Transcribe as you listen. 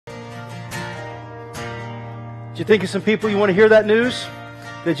you think of some people you want to hear that news?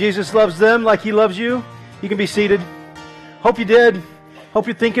 That Jesus loves them like He loves you? You can be seated. Hope you did. Hope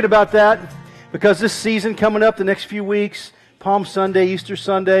you're thinking about that. Because this season coming up the next few weeks, Palm Sunday, Easter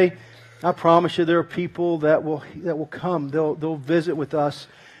Sunday, I promise you there are people that will come. They'll visit with us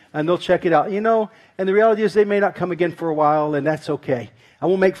and they'll check it out. You know, and the reality is they may not come again for a while, and that's okay. I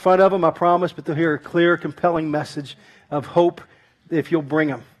won't make fun of them, I promise, but they'll hear a clear, compelling message of hope if you'll bring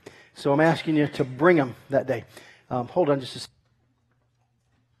them. So I'm asking you to bring them that day. Hold on just a second.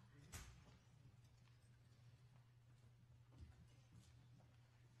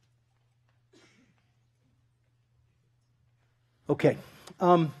 Okay.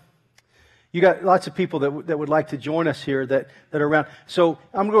 You got lots of people that would like to join us here that are around. So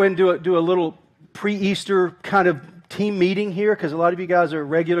I'm going to go ahead and do a little pre-Easter kind of team meeting here, because a lot of you guys are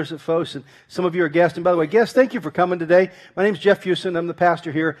regulars at Phos, and some of you are guests. And by the way, guests, thank you for coming today. My name's Jeff Fuson. I'm the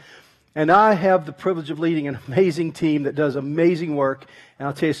pastor here. And I have the privilege of leading an amazing team that does amazing work. And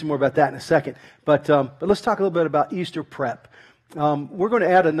I'll tell you some more about that in a second. But let's talk a little bit about Easter prep. We're going to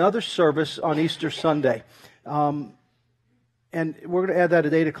add another service on Easter Sunday. And we're going to add that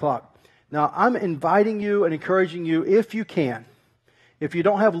at 8 o'clock. Now, I'm inviting you and encouraging you, if you can, if you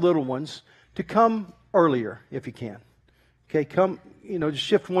don't have little ones, to come earlier if you can. Okay, come, just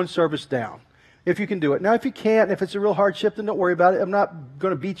shift one service down if you can do it. Now, if you can't, if it's a real hardship, then don't worry about it. I'm not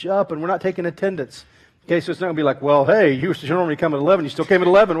going to beat you up, and we're not taking attendance. Okay, so it's not going to be like, well, hey, you normally come at 11. You still came at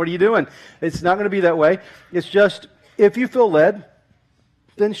 11. What are you doing? It's not going to be that way. It's just, if you feel led,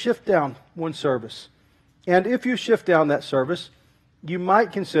 then shift down one service. And if you shift down that service, you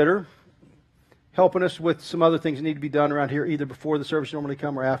might consider helping us with some other things that need to be done around here, either before the service normally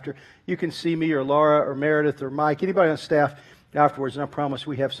come or after. You can see me or Laura or Meredith or Mike, anybody on staff afterwards, and I promise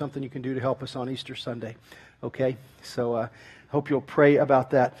we have something you can do to help us on Easter Sunday. Okay? So hope you'll pray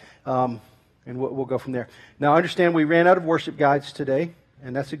about that, and we'll go from there. Now, I understand we ran out of worship guides today,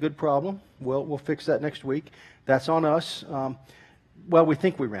 and that's a good problem. We'll fix that next week. That's on us. Well, we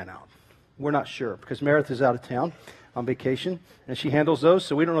think we ran out. We're not sure, because Meredith is out of town on vacation, and she handles those,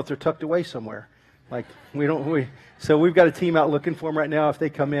 so we don't know if they're tucked away somewhere. So we've got a team out looking for them right now. If they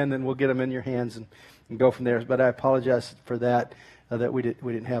come in, then we'll get them in your hands and go from there. But I apologize for that, that we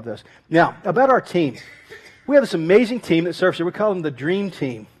didn't have those. Now, about our team. We have this amazing team that serves here. We call them the Dream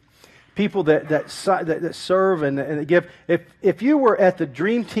Team. People that serve and give. If you were at the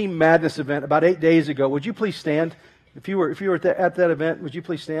Dream Team Madness event about 8 days ago, would you please stand? If you were at that event, would you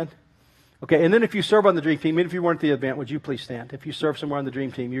please stand? Okay, and then if you serve on the Dream Team, even if you weren't at the event, would you please stand? If you serve somewhere on the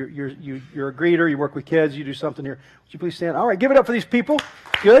Dream Team, you're a greeter, you work with kids, you do something here, would you please stand? All right, give it up for these people.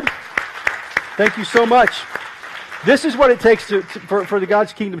 Good. Thank you so much. This is what it takes for the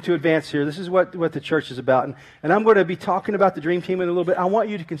God's kingdom to advance here. This is what the church is about. And I'm going to be talking about the Dream Team in a little bit. I want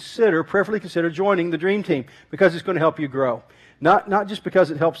you to prayerfully consider joining the Dream Team, because it's going to help you grow. Not just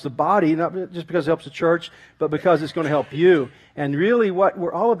because it helps the body, not just because it helps the church, but because it's going to help you. And really what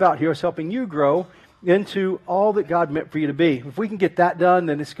we're all about here is helping you grow into all that God meant for you to be. If we can get that done,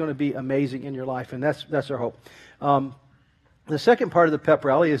 then it's going to be amazing in your life, and that's our hope. The second part of the pep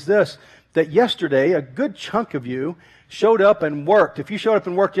rally is this, that yesterday a good chunk of you showed up and worked. If you showed up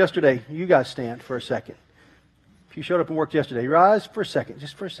and worked yesterday, you guys stand for a second. If you showed up and worked yesterday, rise for a second,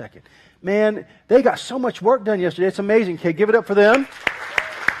 just for a second. Man, they got so much work done yesterday. It's amazing. Okay, give it up for them.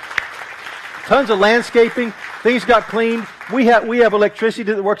 Tons of landscaping. Things got cleaned. We have electricity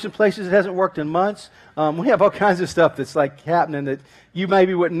that works in places it hasn't worked in months. We have all kinds of stuff that's happening that you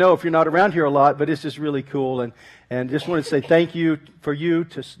maybe wouldn't know if you're not around here a lot, but it's just really cool. And just wanted to say thank you for you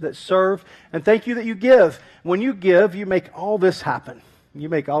that serve, and thank you that you give. When you give, you make all this happen. You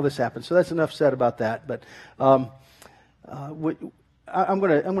make all this happen. So that's enough said about that. But I'm going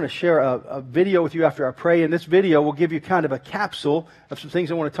to share a video with you after I pray, and this video will give you kind of a capsule of some things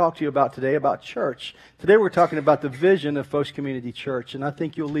I want to talk to you about today about church. Today we're talking about the vision of Phos Community Church, and I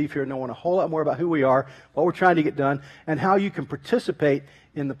think you'll leave here knowing a whole lot more about who we are, what we're trying to get done, and how you can participate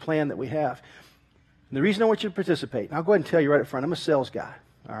in the plan that we have. And the reason I want you to participate, and I'll go ahead and tell you right up front, I'm a sales guy,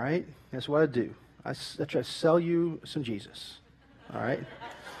 all right? That's what I do. I try to sell you some Jesus, all right?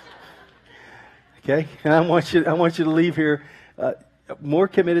 Okay? And I want you to leave here more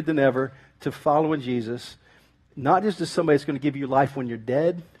committed than ever to following Jesus, not just as somebody that's going to give you life when you're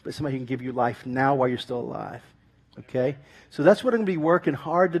dead, but somebody who can give you life now while you're still alive. Okay? So that's what I'm going to be working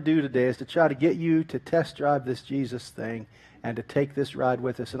hard to do today, is to try to get you to test drive this Jesus thing and to take this ride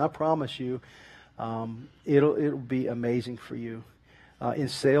with us. And I promise you, it'll be amazing for you. In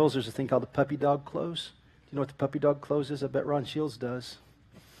sales, there's a thing called the puppy dog close. Do you know what the puppy dog close is? I bet Ron Shields does.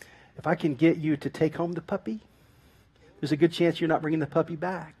 If I can get you to take home the puppy, there's a good chance you're not bringing the puppy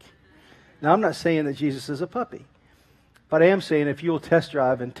back. Now, I'm not saying that Jesus is a puppy, but I am saying if you'll test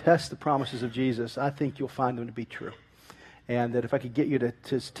drive and test the promises of Jesus, I think you'll find them to be true. And that if I could get you to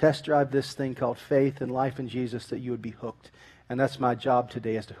test drive this thing called faith and life in Jesus, that you would be hooked. And that's my job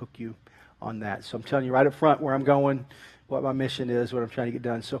today, is to hook you on that. So I'm telling you right up front where I'm going, what my mission is, what I'm trying to get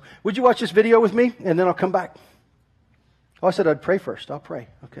done. So would you watch this video with me, and then I'll come back. Oh, I said I'd pray first. I'll pray.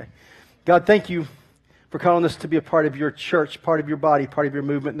 Okay. God, thank you for calling us to be a part of your church, part of your body, part of your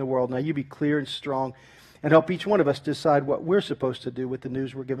movement in the world. Now you be clear and strong and help each one of us decide what we're supposed to do with the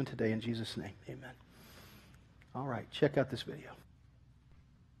news we're given today. In Jesus' name, amen. All right, check out this video.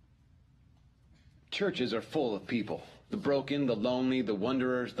 Churches are full of people. The broken, the lonely, the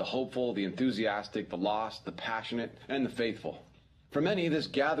wanderers, the hopeful, the enthusiastic, the lost, the passionate, and the faithful. For many, this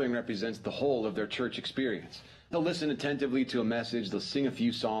gathering represents the whole of their church experience. They'll listen attentively to a message, they'll sing a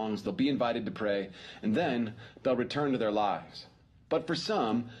few songs, they'll be invited to pray, and then they'll return to their lives. But for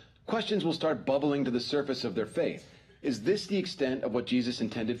some, questions will start bubbling to the surface of their faith. Is this the extent of what Jesus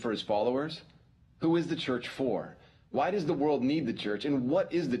intended for his followers? Who is the church for? Why does the world need the church, and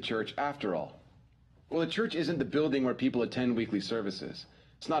what is the church after all? Well, the church isn't the building where people attend weekly services.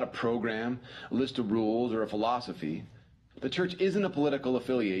 It's not a program, a list of rules, or a philosophy. The church isn't a political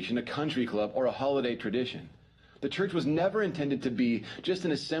affiliation, a country club, or a holiday tradition. The church was never intended to be just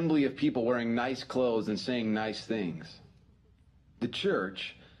an assembly of people wearing nice clothes and saying nice things. The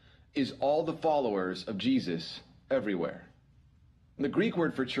church is all the followers of Jesus everywhere. The Greek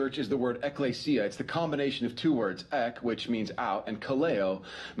word for church is the word ekklesia. It's the combination of two words, ek, which means out, and kaleo,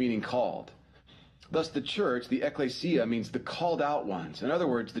 meaning called. Thus, the church, the ekklesia, means the called out ones. In other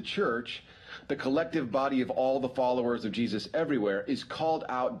words, the church, the collective body of all the followers of Jesus everywhere, is called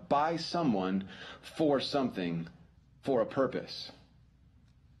out by someone for something, for a purpose.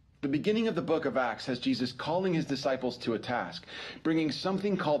 The beginning of the book of Acts has Jesus calling his disciples to a task, bringing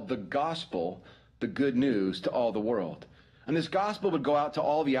something called the gospel, the good news, to all the world. And this gospel would go out to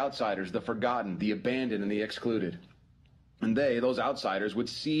all the outsiders, the forgotten, the abandoned, and the excluded. And they, those outsiders, would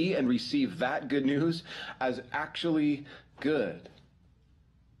see and receive that good news as actually good.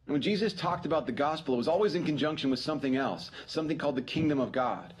 And when Jesus talked about the gospel, it was always in conjunction with something else, something called the kingdom of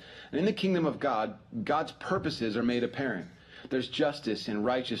God. And in the kingdom of God, God's purposes are made apparent. There's justice and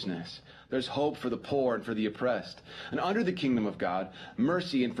righteousness. There's hope for the poor and for the oppressed. And under the kingdom of God,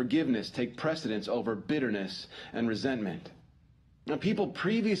 mercy and forgiveness take precedence over bitterness and resentment. Now, people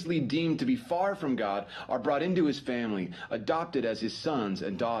previously deemed to be far from God are brought into his family, adopted as his sons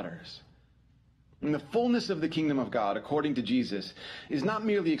and daughters. And the fullness of the kingdom of God, according to Jesus, is not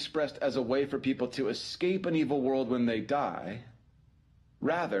merely expressed as a way for people to escape an evil world when they die.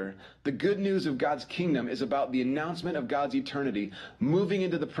 Rather, the good news of God's kingdom is about the announcement of God's eternity moving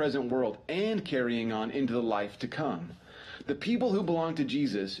into the present world and carrying on into the life to come. The people who belong to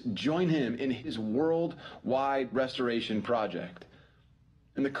Jesus join him in his worldwide restoration project.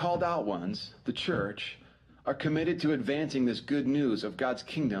 And the called out ones, the church, are committed to advancing this good news of God's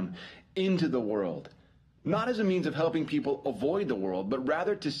kingdom into the world, not as a means of helping people avoid the world, but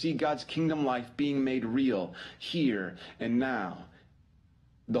rather to see God's kingdom life being made real here and now.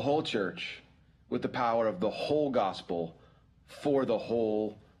 The whole church, with the power of the whole gospel for the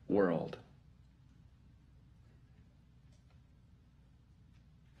whole world.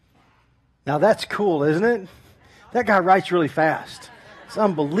 Now that's cool, isn't it? That guy writes really fast. It's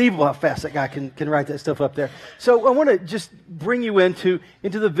unbelievable how fast that guy can write that stuff up there. So I want to just bring you into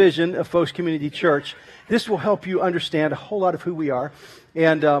the vision of Phos Community Church. This will help you understand a whole lot of who we are.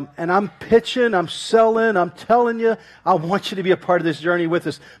 And I'm pitching, I'm selling, I'm telling you, I want you to be a part of this journey with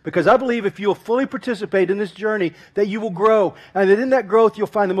us. Because I believe if you'll fully participate in this journey, that you will grow. And that in that growth, you'll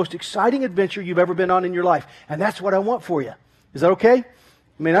find the most exciting adventure you've ever been on in your life. And that's what I want for you. Is that okay?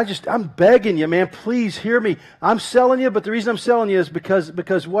 I mean, I'm begging you, man, please hear me. I'm selling you, but the reason I'm selling you is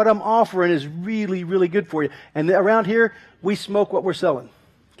because what I'm offering is really, really good for you. And around here, we smoke what we're selling.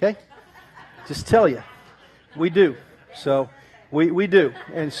 Okay? Just tell you. We do. So, we do.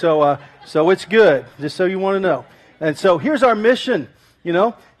 And so it's good, just so you want to know. And so here's our mission,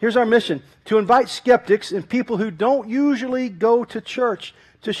 here's our mission, to invite skeptics and people who don't usually go to church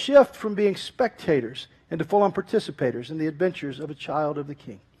to shift from being spectators and to full-on participators in the adventures of a child of the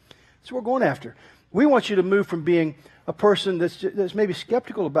King. That's what we're going after. We want you to move from being a person that's maybe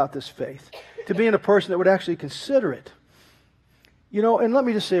skeptical about this faith to being a person that would actually consider it. And let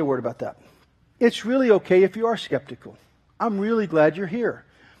me just say a word about that. It's really okay if you are skeptical. I'm really glad you're here.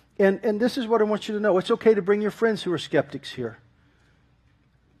 And this is what I want you to know. It's okay to bring your friends who are skeptics here.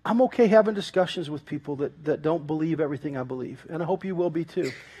 I'm okay having discussions with people that don't believe everything I believe. And I hope you will be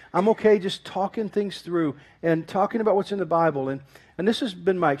too. I'm okay just talking things through and talking about what's in the Bible. And this has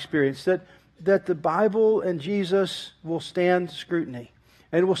been my experience, that that the Bible and Jesus will stand scrutiny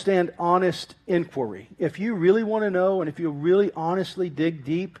and will stand honest inquiry. If you really want to know and if you really honestly dig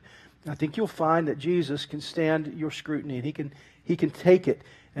deep, I think you'll find that Jesus can stand your scrutiny and he can take it,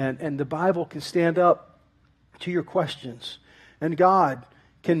 and the Bible can stand up to your questions, and God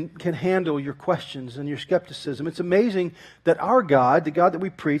can handle your questions and your skepticism. It's amazing that our God, the God that we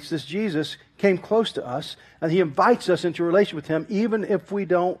preach, this Jesus, came close to us, and He invites us into a relation with Him even if we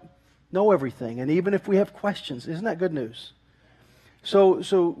don't know everything, and even if we have questions. Isn't that good news?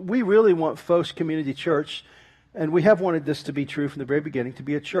 So we really want Phos Community Church, and we have wanted this to be true from the very beginning, to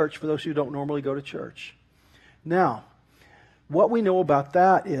be a church for those who don't normally go to church. Now, what we know about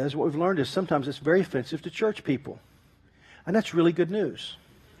that is, what we've learned is sometimes it's very offensive to church people. And that's really good news.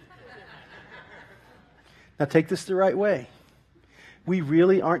 Now take this the right way. We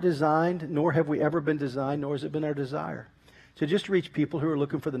really aren't designed, nor have we ever been designed, nor has it been our desire, to just reach people who are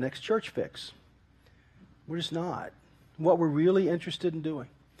looking for the next church fix. We're just not. What we're really interested in doing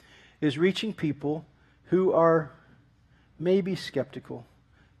is reaching people who are maybe skeptical,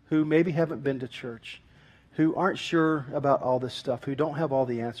 who maybe haven't been to church, who aren't sure about all this stuff, who don't have all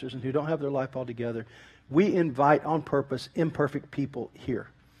the answers, and who don't have their life all together. We invite on purpose imperfect people here,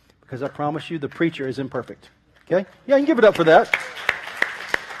 because I promise you the preacher is imperfect. Okay? Yeah, you can give it up for that.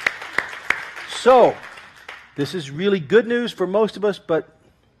 So, this is really good news for most of us, but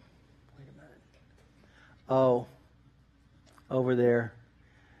wait a minute. Oh, over there,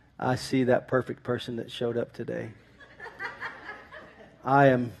 I see that perfect person that showed up today. I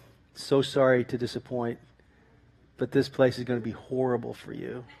am so sorry to disappoint, but this place is going to be horrible for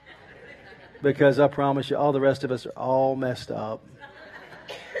you, because I promise you all the rest of us are all messed up.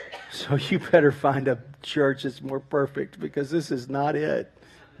 So you better find a church that's more perfect, because this is not it.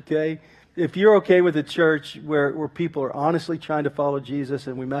 Okay? If you're okay with a church where people are honestly trying to follow Jesus,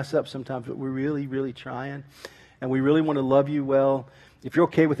 and we mess up sometimes, but we're really, really trying, and we really want to love you well, if you're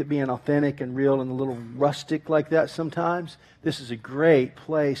okay with it being authentic and real and a little rustic like that sometimes, this is a great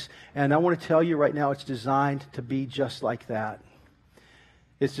place. And I want to tell you right now, it's designed to be just like that.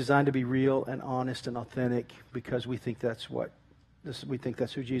 It's designed to be real and honest and authentic, because we think that's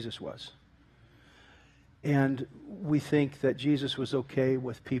who Jesus was. And we think that Jesus was okay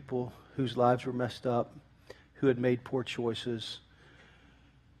with people whose lives were messed up, who had made poor choices,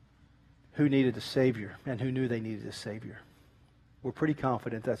 who needed a Savior, and who knew they needed a Savior. We're pretty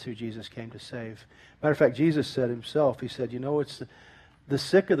confident that's who Jesus came to save. Matter of fact, Jesus said himself, He said, it's the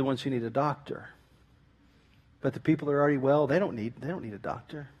sick are the ones who need a doctor. But the people that are already well, they don't need a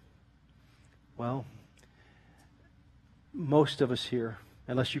doctor. Well, most of us here,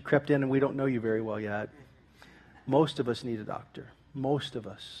 unless you crept in and we don't know you very well yet, most of us need a doctor. Most of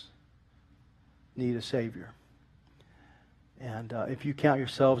us need a Savior. And if you count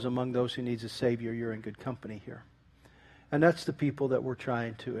yourselves among those who needs a Savior, you're in good company here. And that's the people that we're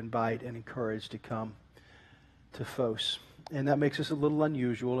trying to invite and encourage to come to Phos. And that makes us a little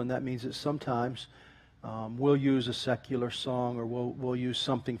unusual, and that means that sometimes we'll use a secular song, or we'll use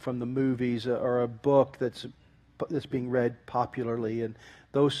something from the movies, or a book that's being read popularly, and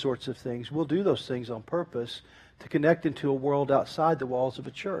those sorts of things. We'll do those things on purpose to connect into a world outside the walls of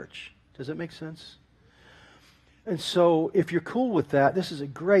a church. Does that make sense? And so if you're cool with that, this is a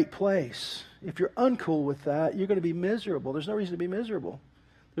great place. If you're uncool with that, you're going to be miserable. There's no reason to be miserable.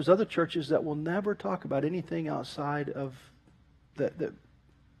 There's other churches that will never talk about anything outside of that.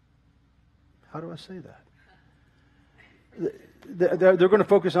 How do I say that? They're going to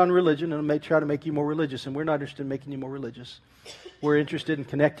focus on religion and may try to make you more religious, and we're not interested in making you more religious. We're interested in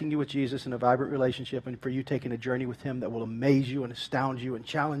connecting you with Jesus in a vibrant relationship, and for you taking a journey with Him that will amaze you and astound you and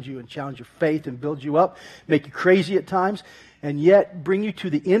challenge your faith and build you up, make you crazy at times, and yet bring you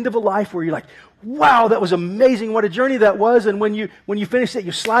to the end of a life where you're like, wow, that was amazing, what a journey that was, and when you finish it,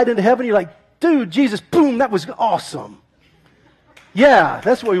 you slide into heaven, you're like, dude, Jesus, boom, that was awesome. Yeah,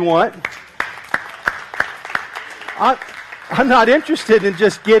 that's what we want. I'm not interested in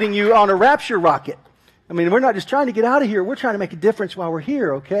just getting you on a rapture rocket. I mean, we're not just trying to get out of here. We're trying to make a difference while we're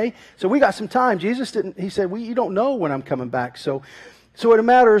here, okay? So we got some time. Jesus didn't, He said, you don't know when I'm coming back. So it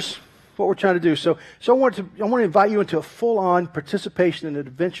matters what we're trying to do. So I want to invite you into a full-on participation in an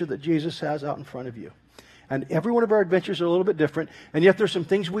adventure that Jesus has out in front of you. And every one of our adventures are a little bit different, and yet there's some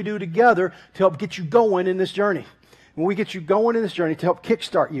things we do together to help get you going in this journey. When we get you going in this journey to help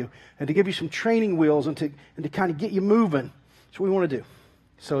kickstart you and to give you some training wheels and to kind of get you moving. That's what we want to do.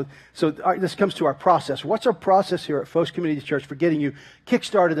 So this comes to our process. What's our process here at Phos Community Church for getting you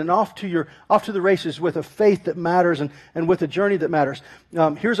kick-started and off to the races with a faith that matters and with a journey that matters?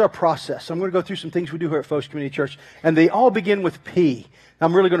 Here's our process. I'm going to go through some things we do here at Phos Community Church, and they all begin with P.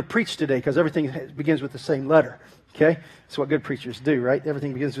 I'm really going to preach today because everything begins with the same letter. Okay? That's what good preachers do, right?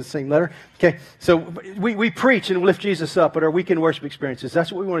 Everything begins with the same letter. Okay? So we preach and lift Jesus up at our weekend worship experiences.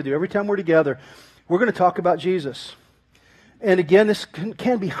 That's what we want to do. Every time we're together, we're going to talk about Jesus. And again, this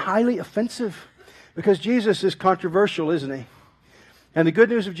can be highly offensive because Jesus is controversial, isn't he? And the good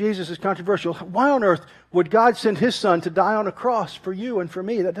news of Jesus is controversial. Why on earth would God send his son to die on a cross for you and for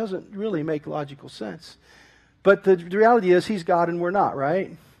me? That doesn't really make logical sense. But the reality is he's God and we're not,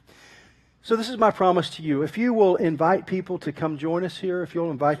 right? So this is my promise to you. If you will invite people to come join us here, if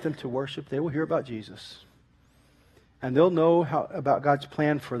you'll invite them to worship, they will hear about Jesus. And they'll know about God's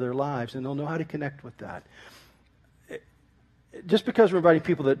plan for their lives, and they'll know how to connect with that. Just because we're inviting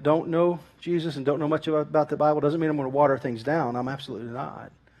people that don't know Jesus and don't know much about the Bible doesn't mean I'm going to water things down. I'm absolutely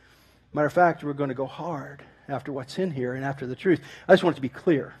not. Matter of fact, we're going to go hard after what's in here and after the truth. I just want it to be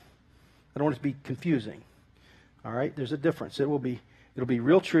clear. I don't want it to be confusing. All right? There's a difference. It'll be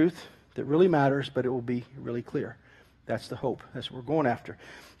real truth that really matters, but it will be really clear. That's the hope. That's what we're going after.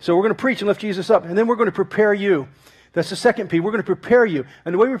 So we're going to preach and lift Jesus up, and then we're going to prepare you. That's the second P. We're going to prepare you.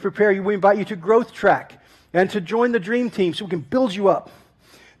 And the way we prepare you, we invite you to Growth Track and to join the Dream Team so we can build you up.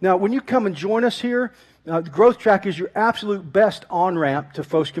 Now, when you come and join us here, the Growth Track is your absolute best on-ramp to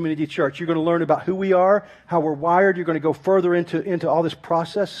Phos Community Church. You're going to learn about who we are, how we're wired. You're going to go further into all this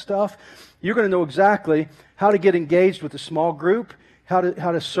process stuff. You're going to know exactly how to get engaged with a small group, how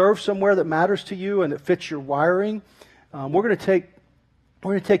to serve somewhere that matters to you and that fits your wiring. We're going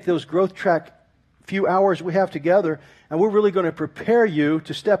to take those Growth Track few hours we have together, and we're really going to prepare you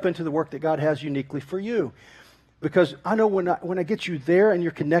to step into the work that God has uniquely for you. Because I know when I get you there and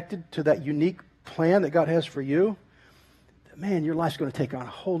you're connected to that unique plan that God has for you, man, your life's going to take on a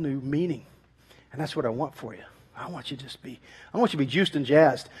whole new meaning. And that's what I want for you. I want you to be juiced and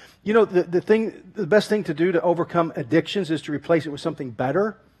jazzed. You know, the best thing to do to overcome addictions is to replace it with something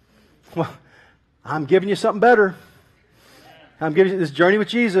better. Well, I'm giving you something better. I'm giving you this journey with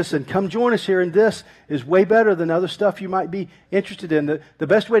Jesus, and come join us here, and this is way better than other stuff you might be interested in. The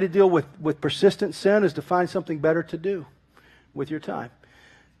best way to deal with persistent sin is to find something better to do with your time.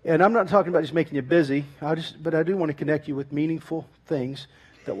 And I'm not talking about just making you busy, but I do want to connect you with meaningful things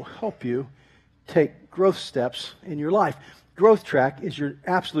that will help you take growth steps in your life. Growth Track is your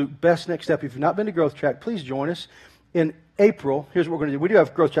absolute best next step. If you've not been to Growth Track, please join us. In April, here's what we're going to do. We do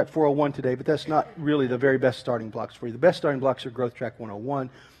have Growth Track 401 today, but that's not really the very best starting blocks for you. The best starting blocks are Growth Track 101.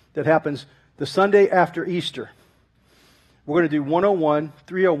 That happens the Sunday after Easter. We're going to do 101,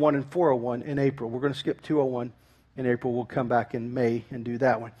 301, and 401 in April. We're going to skip 201 in April. We'll come back in May and do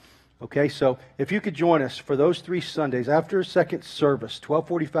that one. Okay, so if you could join us for those 3 Sundays after second service,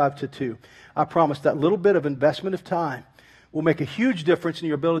 12:45 to 2, I promise that little bit of investment of time will make a huge difference in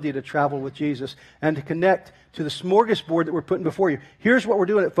your ability to travel with Jesus and to connect to the smorgasbord that we're putting before you. Here's what we're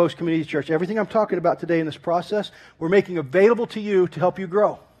doing at Phos Community Church. Everything I'm talking about today in this process, we're making available to you to help you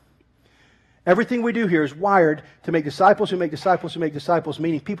grow. Everything we do here is wired to make disciples who make disciples who make disciples,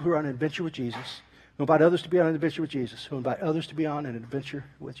 meaning people who are on an adventure with Jesus, who invite others to be on an adventure with Jesus, who invite others to be on an adventure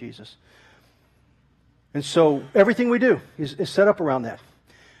with Jesus. And so everything we do is set up around that.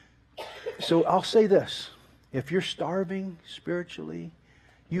 So I'll say this. If you're starving spiritually,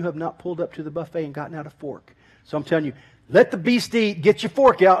 you have not pulled up to the buffet and gotten out a fork. So I'm telling you, let the beast eat, get your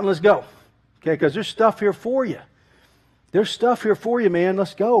fork out, and let's go. Okay, because there's stuff here for you. There's stuff here for you, man.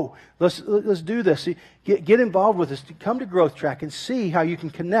 Let's go. Let's do this. See, get involved with us. Come to Growth Track and see how you can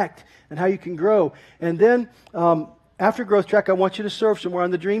connect and how you can grow. And then after Growth Track, I want you to serve somewhere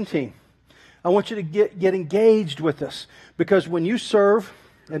on the Dream Team. I want you to get engaged with us. Because when you serve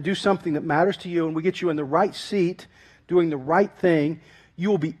and do something that matters to you, and we get you in the right seat, doing the right thing, you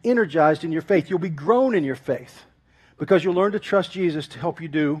will be energized in your faith. You'll be grown in your faith because you'll learn to trust Jesus to help you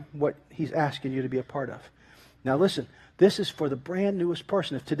do what he's asking you to be a part of. Now listen, this is for the brand newest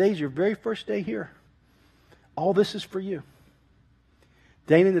person. If today's your very first day here, all this is for you.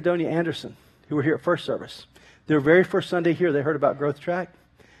 Dane and Adonia Anderson, who were here at first service, their very first Sunday here, they heard about Growth Track.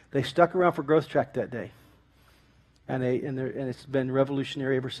 They stuck around for Growth Track that day. And it's been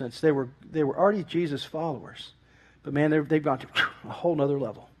revolutionary ever since. They were already Jesus followers. But man, they've gone to a whole nother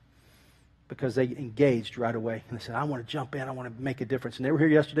level because they engaged right away. And they said, I want to jump in. I want to make a difference. And they were here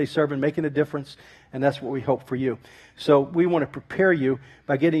yesterday serving, making a difference. And that's what we hope for you. So we want to prepare you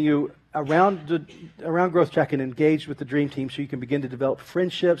by getting you around Growth Track and engaged with the Dream Team so you can begin to develop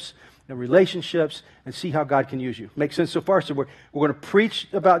friendships and relationships and see how God can use you. Make sense so far? So we're going to preach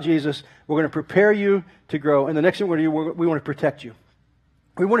about Jesus. We're going to prepare you to grow. And the next thing we're going to do, we want to protect you.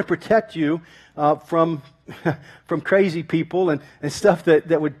 We want to protect you from crazy people and stuff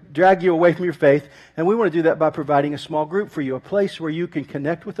that would drag you away from your faith. And we want to do that by providing a small group for you, a place where you can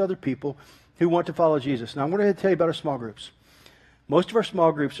connect with other people who want to follow Jesus. Now, I'm going to tell you about our small groups. Most of our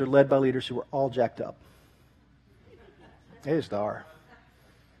small groups are led by leaders who are all jacked up. They just are.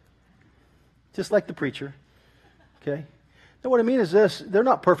 Just like the preacher. Okay? Now, what I mean is this. They're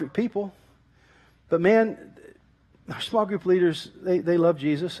not perfect people. But man, our small group leaders, they love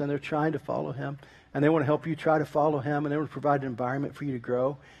Jesus and they're trying to follow Him. And they want to help you try to follow Him. And they want to provide an environment for you to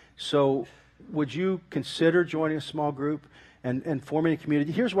grow. So would you consider joining a small group and forming a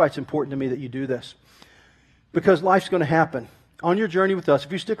community? Here's why it's important to me that you do this. Because life's going to happen. On your journey with us,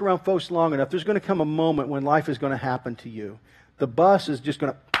 if you stick around Phos long enough, there's going to come a moment when life is going to happen to you. The bus is just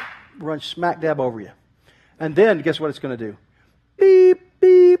going to run smack dab over you. And then, guess what it's going to do? Beep,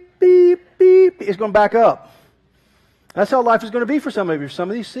 beep, beep, beep. It's going to back up. That's how life is going to be for some of you, some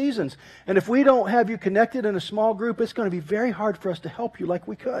of these seasons. And if we don't have you connected in a small group, it's going to be very hard for us to help you like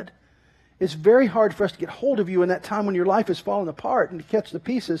we could. It's very hard for us to get hold of you in that time when your life is falling apart and to catch the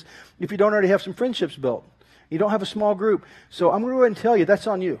pieces if you don't already have some friendships built. You don't have a small group. So I'm going to go ahead and tell you, that's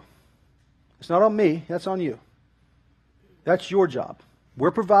on you. It's not on me. That's on you. That's your job.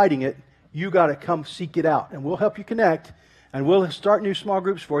 We're providing it. You got to come seek it out. And we'll help you connect. And we'll start new small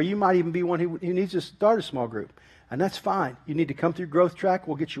groups for you. You might even be one who needs to start a small group. And that's fine. You need to come through Growth Track.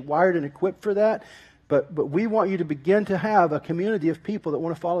 We'll get you wired and equipped for that. But we want you to begin to have a community of people that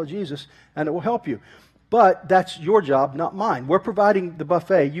want to follow Jesus. And it will help you. But that's your job, not mine. We're providing the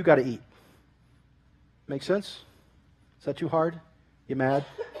buffet. You got to eat. Make sense? Is that too hard? You mad?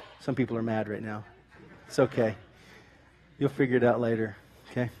 Some people are mad right now. It's okay. You'll figure it out later.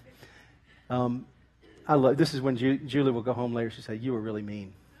 Okay? I love. This is when Julie will go home later. She'll say, "You were really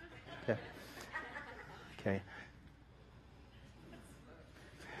mean." Okay. Okay.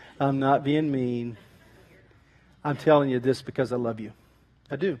 I'm not being mean. I'm telling you this because I love you.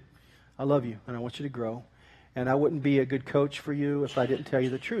 I do. I love you, and I want you to grow. And I wouldn't be a good coach for you if I didn't tell you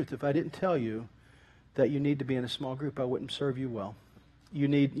the truth. If I didn't tell you that you need to be in a small group, I wouldn't serve you well. You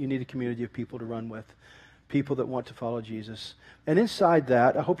need a community of people to run with, people that want to follow Jesus. And inside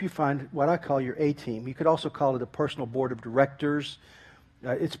that, I hope you find what I call your A-team. You could also call it a personal board of directors.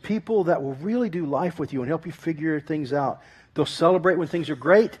 It's people that will really do life with you and help you figure things out. They'll celebrate when things are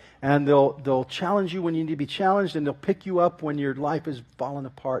great, and they'll challenge you when you need to be challenged, and they'll pick you up when your life is falling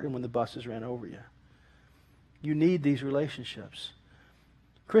apart and when the buses ran over you. You need these relationships.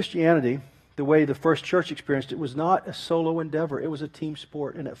 Christianity, the way the first church experienced it, was not a solo endeavor. It was a team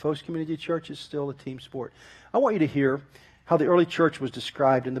sport. And at Phos Community Church, it's still a team sport. I want you to hear how the early church was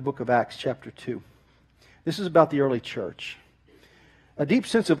described in the book of Acts chapter 2. This is about the early church. A deep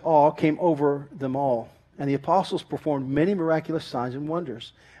sense of awe came over them all, and the apostles performed many miraculous signs and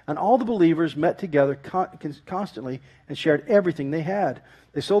wonders. And all the believers met together constantly and shared everything they had.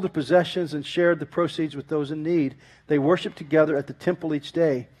 They sold their possessions and shared the proceeds with those in need. They worshiped together at the temple each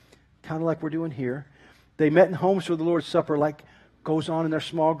day, kind of like we're doing here. They met in homes for the Lord's Supper, like goes on in their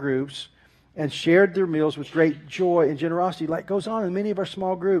small groups, and shared their meals with great joy and generosity, like goes on in many of our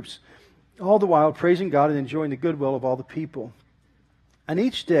small groups, all the while praising God and enjoying the goodwill of all the people. And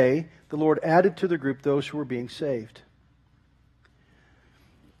each day, the Lord added to the group those who were being saved.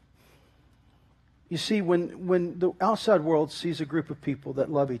 You see, when the outside world sees a group of people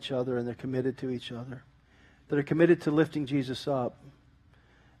that love each other and they're committed to each other, that are committed to lifting Jesus up,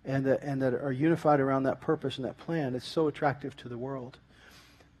 and that are unified around that purpose and that plan, it's so attractive to the world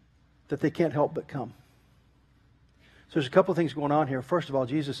that they can't help but come. So there's a couple of things going on here. First of all,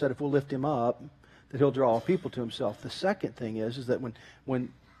 Jesus said if we'll lift Him up, that He'll draw all people to Himself. The second thing is that when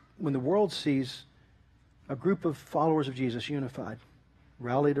the world sees a group of followers of Jesus unified,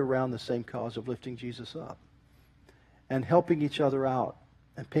 rallied around the same cause of lifting Jesus up, and helping each other out,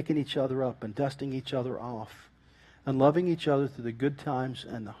 and picking each other up, and dusting each other off, and loving each other through the good times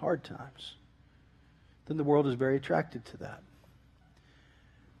and the hard times, then the world is very attracted to that.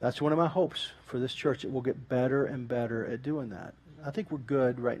 That's one of my hopes for this church. It will get better and better at doing that. I think we're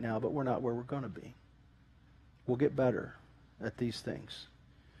good right now, but we're not where we're going to be. We'll get better at these things.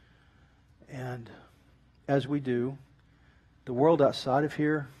 And as we do, the world outside of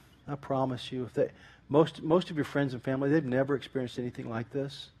here, I promise you, most of your friends and family, they've never experienced anything like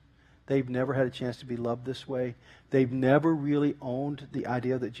this. They've never had a chance to be loved this way. They've never really owned the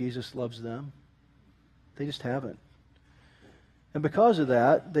idea that Jesus loves them. They just haven't. And because of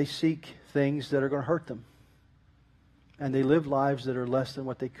that, they seek things that are going to hurt them. and they live lives that are less than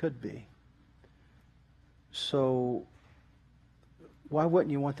what they could be. So why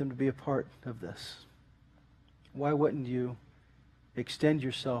wouldn't you want them to be a part of this? Why wouldn't you extend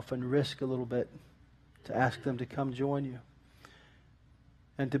yourself and risk a little bit to ask them to come join you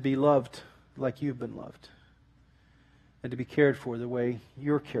and to be loved like you've been loved and to be cared for the way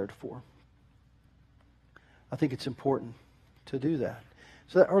you're cared for? I think it's important to do that.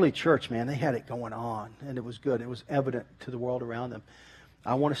 So that early church, man, they had it going on, and it was good. It was evident to the world around them.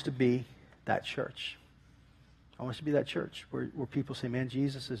 I want us to be that church. I want us to be that church where people say, man,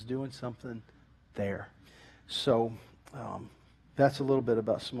 Jesus is doing something there. So that's a little bit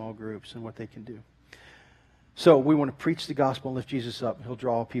about small groups and what they can do. So we want to preach the gospel and lift Jesus up. He'll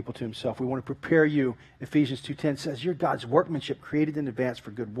draw people to himself. We want to prepare you. Ephesians 2:10 says, you're God's workmanship created in advance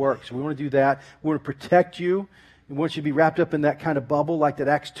for good works. We want to do that. We want to protect you. We want you to be wrapped up in that kind of bubble like that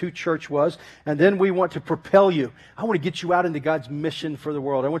Acts 2 church was. And then we want to propel you. I want to get you out into God's mission for the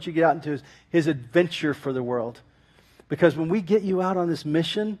world. I want you to get out into his adventure for the world. Because when we get you out on this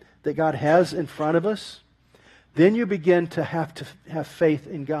mission that God has in front of us, then you begin to have faith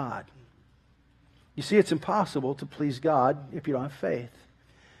in God. You see, it's impossible to please God if you don't have faith.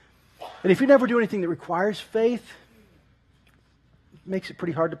 And if you never do anything that requires faith, it makes it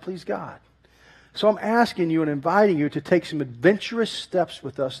pretty hard to please God. So I'm asking you and inviting you to take some adventurous steps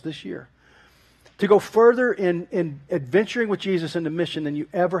with us this year. To go further in adventuring with Jesus in the mission than you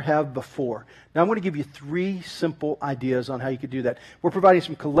ever have before. Now I'm going to give you 3 simple ideas on how you could do that. We're providing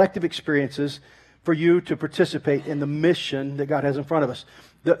some collective experiences for you to participate in the mission that God has in front of us.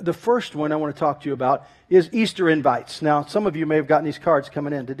 The first one I want to talk to you about is Easter invites. Now, some of you may have gotten these cards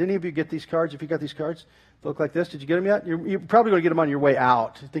coming in. Did any of you get these cards? If you got these cards, they look like this. Did you get them yet? You're probably going to get them on your way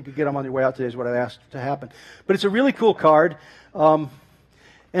out. I think you get them on your way out today is what I asked to happen. But it's a really cool card.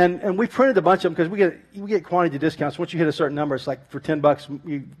 And we printed a bunch of them because we get quantity discounts. Once you hit a certain number, it's like for $10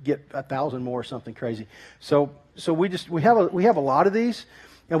 you get 1,000 more or something crazy. So we have a lot of these.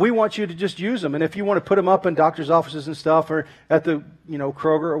 And we want you to just use them. And if you want to put them up in doctor's offices and stuff or at the,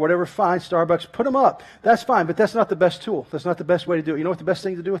 Kroger or whatever, fine, Starbucks, put them up. That's fine, but that's not the best tool. That's not the best way to do it. You know what the best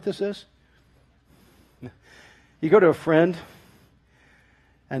thing to do with this is? You go to a friend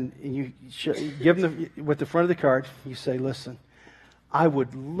and you give them with the front of the card, you say, listen, I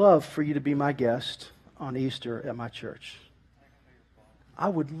would love for you to be my guest on Easter at my church. I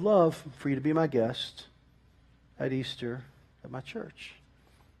would love for you to be my guest at Easter at my church.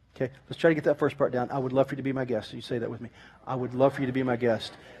 Okay, let's try to get that first part down. I would love for you to be my guest. So you say that with me. I would love for you to be my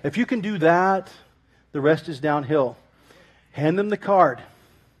guest. If you can do that, the rest is downhill. Hand them the card.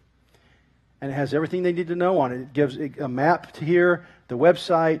 And it has everything they need to know on it. It gives a map to here, the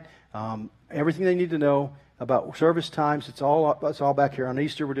website, everything they need to know about service times. It's all back here. On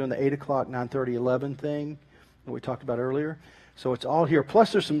Easter, we're doing the 8 o'clock, 9:30, 11 thing that we talked about earlier. So it's all here.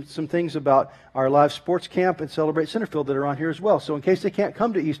 Plus, there's some things about our live sports camp and Celebrate Centerfield that are on here as well. So in case they can't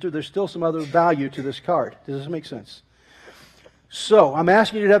come to Easter, there's still some other value to this card. Does this make sense? So I'm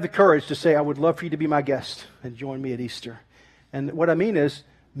asking you to have the courage to say, I would love for you to be my guest and join me at Easter. And what I mean is,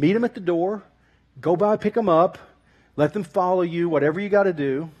 meet them at the door, go by, pick them up, let them follow you, whatever you got to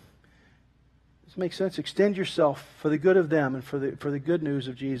do. Does this make sense? Extend yourself for the good of them and for the good news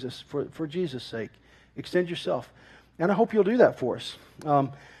of Jesus, for Jesus' sake. Extend yourself. And I hope you'll do that for us.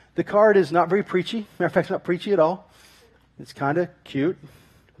 The card is not very preachy. Matter of fact, it's not preachy at all. It's kind of cute.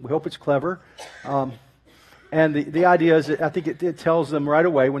 We hope it's clever. And the idea is that I think it tells them right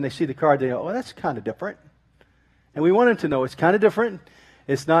away when they see the card, they go, oh, that's kind of different. And we want them to know it's kind of different.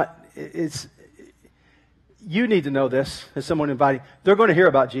 You need to know this as someone inviting. They're going to hear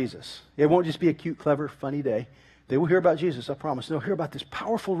about Jesus. It won't just be a cute, clever, funny day. They will hear about Jesus, I promise. They'll hear about this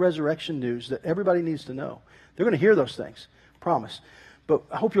powerful resurrection news that everybody needs to know. They're going to hear those things, promise. But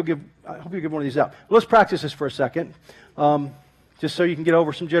I hope you'll give one of these out. Let's practice this for a second, just so you can get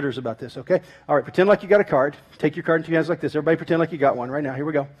over some jitters about this, okay? All right, pretend like you got a card. Take your card in 2 hands like this. Everybody pretend like you got one right now. Here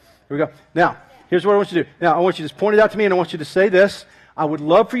we go. Now, here's what I want you to do. Now, I want you to just point it out to me, and I want you to say this. I would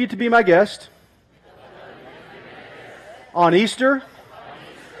love for you to be my guest on Easter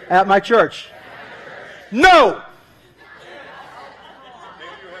at my church. No!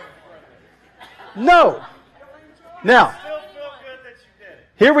 No! Now,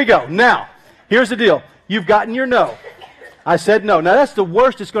 here we go. Now, here's the deal. You've gotten your no. I said no. Now, that's the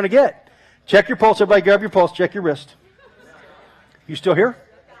worst it's going to get. Check your pulse. Everybody grab your pulse. Check your wrist. You still here?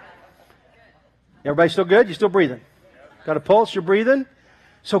 Everybody still good? You still breathing? Got a pulse? You're breathing?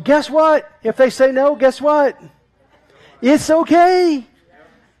 So guess what? If they say no, guess what? It's okay.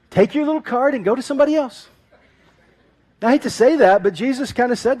 Take your little card and go to somebody else. I hate to say that, but Jesus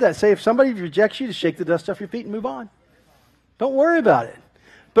kind of said that. Say, if somebody rejects you, just shake the dust off your feet and move on. Don't worry about it.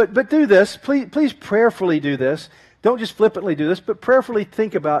 But do this. Please prayerfully do this. Don't just flippantly do this, but prayerfully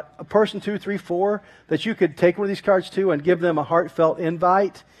think about a person, 2, 3, 4, that you could take one of these cards to and give them a heartfelt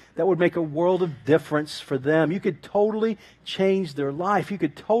invite. That would make a world of difference for them. You could totally change their life. You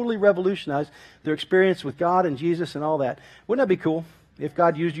could totally revolutionize their experience with God and Jesus and all that. Wouldn't that be cool if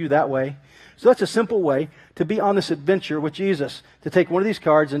God used you that way? So that's a simple way to be on this adventure with Jesus, to take one of these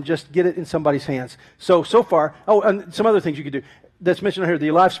cards and just get it in somebody's hands. So far, and some other things you could do. That's mentioned here, the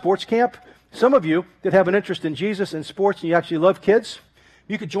Alive Sports Camp. Some of you that have an interest in Jesus and sports and you actually love kids,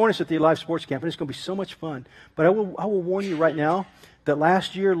 you could join us at the Alive Sports Camp, and it's going to be so much fun. But I will warn you right now that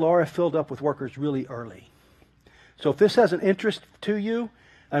last year Laura filled up with workers really early. So if this has an interest to you,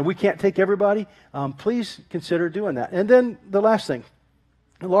 and we can't take everybody, please consider doing that. And then the last thing.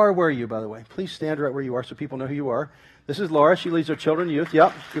 Laura, where are you, by the way? Please stand right where you are so people know who you are. This is Laura. She leads our children and youth.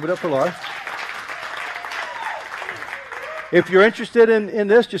 Yep, give it up for Laura. If you're interested in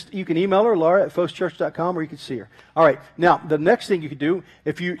this, you can email her, Laura at foschurch.com, or you can see her. All right. Now, the next thing you could do,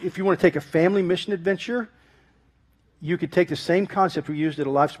 if you want to take a family mission adventure, you could take the same concept we used at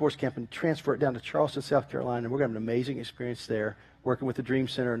a live sports camp and transfer it down to Charleston, South Carolina. And we're going to have an amazing experience there, working with the Dream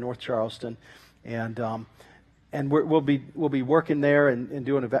Center in North Charleston. And we'll be working there and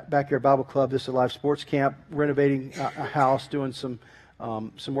doing a backyard Bible club. This is a live sports camp, renovating a house, doing some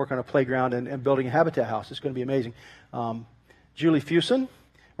work on a playground, and building a habitat house. It's going to be amazing. Julie Fuson,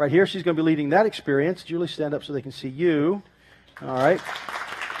 right here, she's going to be leading that experience. Julie, stand up so they can see you. All right.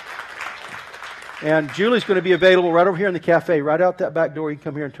 And Julie's going to be available right over here in the cafe, right out that back door. You can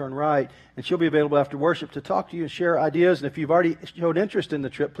come here and turn right. And she'll be available after worship to talk to you and share ideas. And if you've already showed interest in the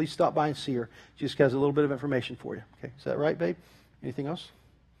trip, please stop by and see her. She just has a little bit of information for you. Okay, is that right, babe? Anything else?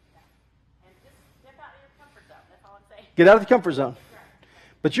 Yeah. And just step out of your comfort zone. That's all I'm saying. Get out of the comfort zone.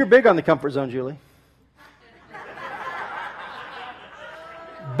 But you're big on the comfort zone, Julie.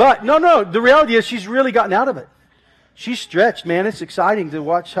 But, no, the reality is she's really gotten out of it. She's stretched, man. It's exciting to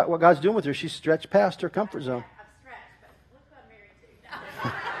watch what God's doing with her. She's stretched past her comfort zone. I'm stretched, but look who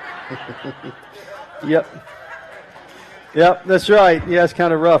I'm married to. No. Yep, that's right. Yeah, it's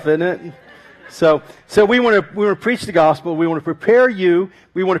kind of rough, isn't it? So we want to preach the gospel. We want to prepare you.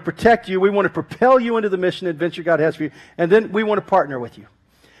 We want to protect you. We want to propel you into the mission adventure God has for you. And then we want to partner with you.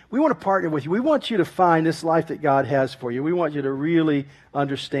 We want to partner with you. We want you to find this life that God has for you. We want you to really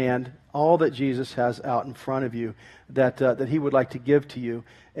understand all that Jesus has out in front of you that He would like to give to you.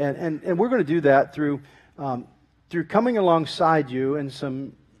 And we're going to do that through coming alongside you in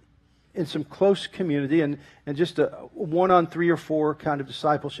some close community and just a 1-on 3 or 4 kind of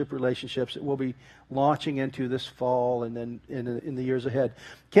discipleship relationships that we'll be launching into this fall and then in the years ahead.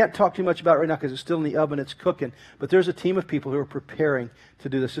 Can't talk too much about it right now because it's still in the oven, it's cooking. But there's a team of people who are preparing to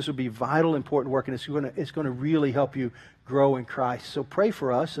do this. This will be vital, important work, and it's going to really help you grow in Christ. So pray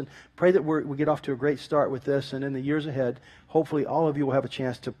for us and pray that we get off to a great start with this. And in the years ahead, hopefully all of you will have a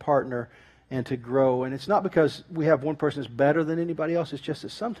chance to partner and to grow. And it's not because we have one person that's better than anybody else. It's just that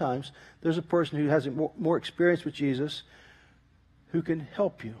sometimes there's a person who has more experience with Jesus who can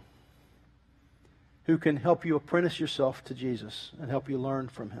help you. Who can help you apprentice yourself to Jesus and help you learn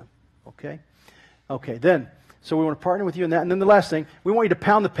from Him. Okay? Okay, then, so we want to partner with you in that. And then the last thing, we want you to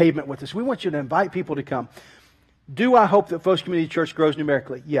pound the pavement with us. We want you to invite people to come. Do I hope that Phos Community Church grows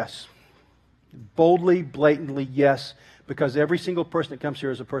numerically? Yes. Boldly, blatantly, yes. Because every single person that comes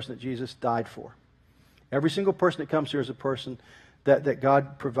here is a person that Jesus died for. Every single person that comes here is a person that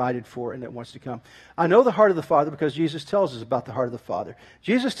God provided for and that wants to come. I know the heart of the Father because Jesus tells us about the heart of the Father.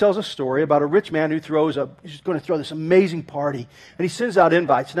 Jesus tells a story about a rich man who he's going to throw this amazing party, and he sends out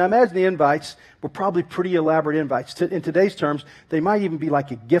invites. Now imagine the invites were probably pretty elaborate invites. In today's terms, they might even be like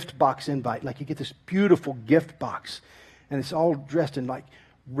a gift box invite. Like you get this beautiful gift box, and it's all dressed in like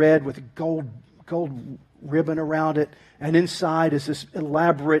red with gold ribbon around it, and inside is this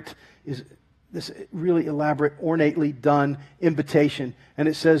really elaborate, ornately done invitation. And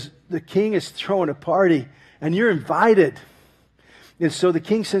it says, the king is throwing a party, and you're invited. And so the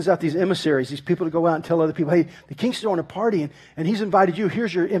king sends out these emissaries, these people to go out and tell other people, hey, the king's throwing a party, and he's invited you.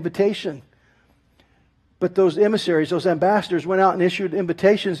 Here's your invitation. But those emissaries, those ambassadors went out and issued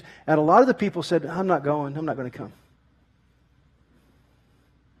invitations, and a lot of the people said, I'm not going to come.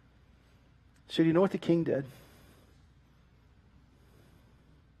 So do you know what the king did?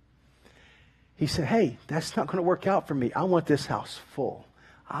 He said, hey, that's not going to work out for me. I want this house full.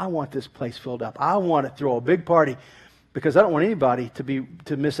 I want this place filled up. I want to throw a big party because I don't want anybody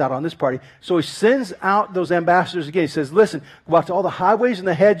to miss out on this party. So he sends out those ambassadors again. He says, listen, go out to all the highways and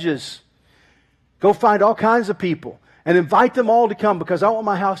the hedges. Go find all kinds of people and invite them all to come because I want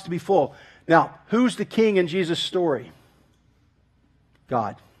my house to be full. Now, who's the king in Jesus' story?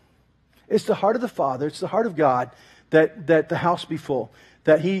 God. It's the heart of the Father, it's the heart of God that the house be full.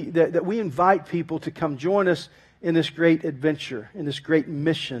 That we invite people to come join us in this great adventure, in this great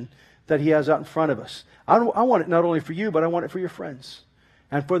mission that He has out in front of us. I want it not only for you, but I want it for your friends.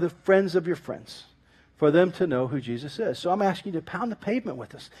 And for the friends of your friends. For them to know who Jesus is. So I'm asking you to pound the pavement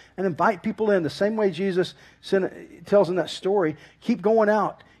with us and invite people in the same way Jesus tells in that story. Keep going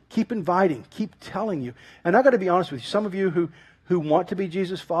out. Keep inviting. Keep telling you. And I've got to be honest with you. Some of you who want to be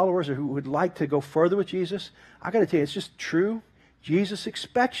Jesus followers or who would like to go further with Jesus, I've got to tell you, it's just true. Jesus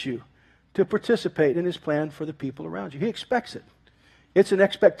expects you to participate in His plan for the people around you. He expects it. It's an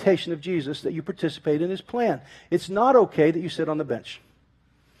expectation of Jesus that you participate in His plan. It's not okay that you sit on the bench.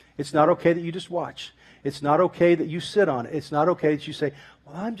 It's not okay that you just watch. It's not okay that you sit on it. It's not okay that you say,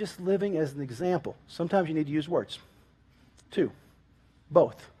 well, I'm just living as an example. Sometimes you need to use words. Two.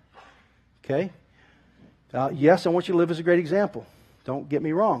 Both. Okay? Yes, I want you to live as a great example. Don't get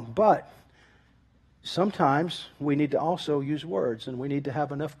me wrong. But sometimes we need to also use words, and we need to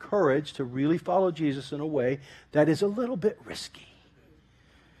have enough courage to really follow Jesus in a way that is a little bit risky.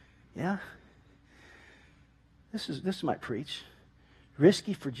 Yeah? This might preach.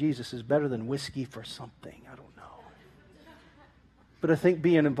 Risky for Jesus is better than whiskey for something. I don't know. But I think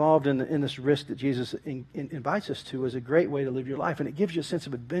being involved in this risk that Jesus invites us to is a great way to live your life. And it gives you a sense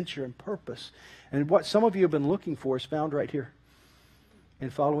of adventure and purpose. And what some of you have been looking for is found right here. In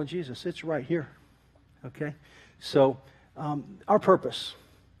following Jesus. It's right here. Okay? So, our purpose.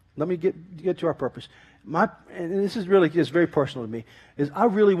 Let me get to our purpose. And this is really just very personal to me, is I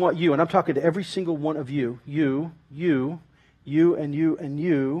really want you, and I'm talking to every single one of you, you, and you, and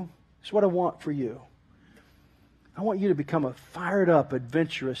you. It's what I want for you. I want you to become a fired up,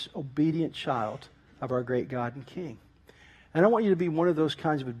 adventurous, obedient child of our great God and King. And I want you to be one of those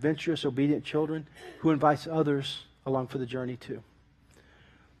kinds of adventurous, obedient children who invites others along for the journey too.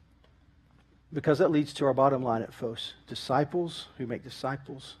 Because that leads to our bottom line at Phos. Disciples who make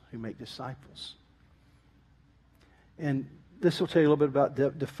disciples who make disciples. And this will tell you a little bit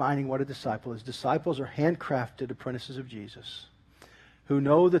about defining what a disciple is. Disciples are handcrafted apprentices of Jesus who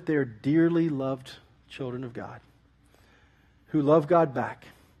know that they are dearly loved children of God, who love God back,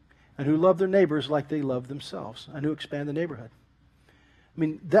 and who love their neighbors like they love themselves, and who expand the neighborhood. I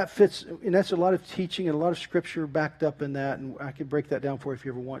mean, that fits, and that's a lot of teaching and a lot of scripture backed up in that, and I could break that down for you if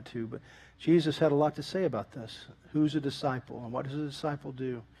you ever want to, but Jesus had a lot to say about this. Who's a disciple, and what does a disciple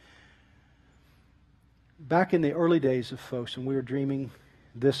do? Back in the early days of Phos, when we were dreaming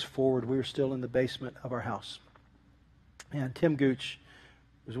this forward, we were still in the basement of our house. And Tim Gooch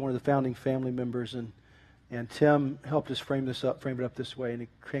was one of the founding family members, and Tim helped us frame it up this way, and he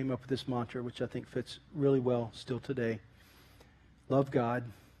came up with this mantra, which I think fits really well still today. Love God,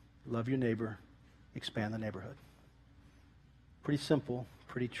 love your neighbor, expand the neighborhood. Pretty simple,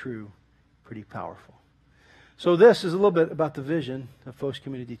 pretty true, pretty powerful. So this is a little bit about the vision of Phos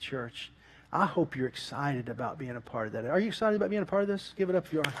Community Church. I hope you're excited about being a part of that. Are you excited about being a part of this? Give it up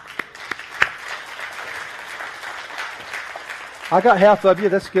if you are. I got half of you.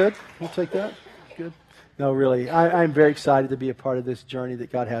 That's good. We'll take that. Good. No, really. I'm very excited to be a part of this journey that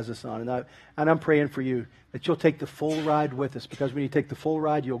God has us on. And I'm praying for you that you'll take the full ride with us. Because when you take the full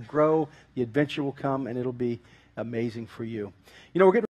ride, you'll grow, the adventure will come, and it'll be amazing for you. You know, we're getting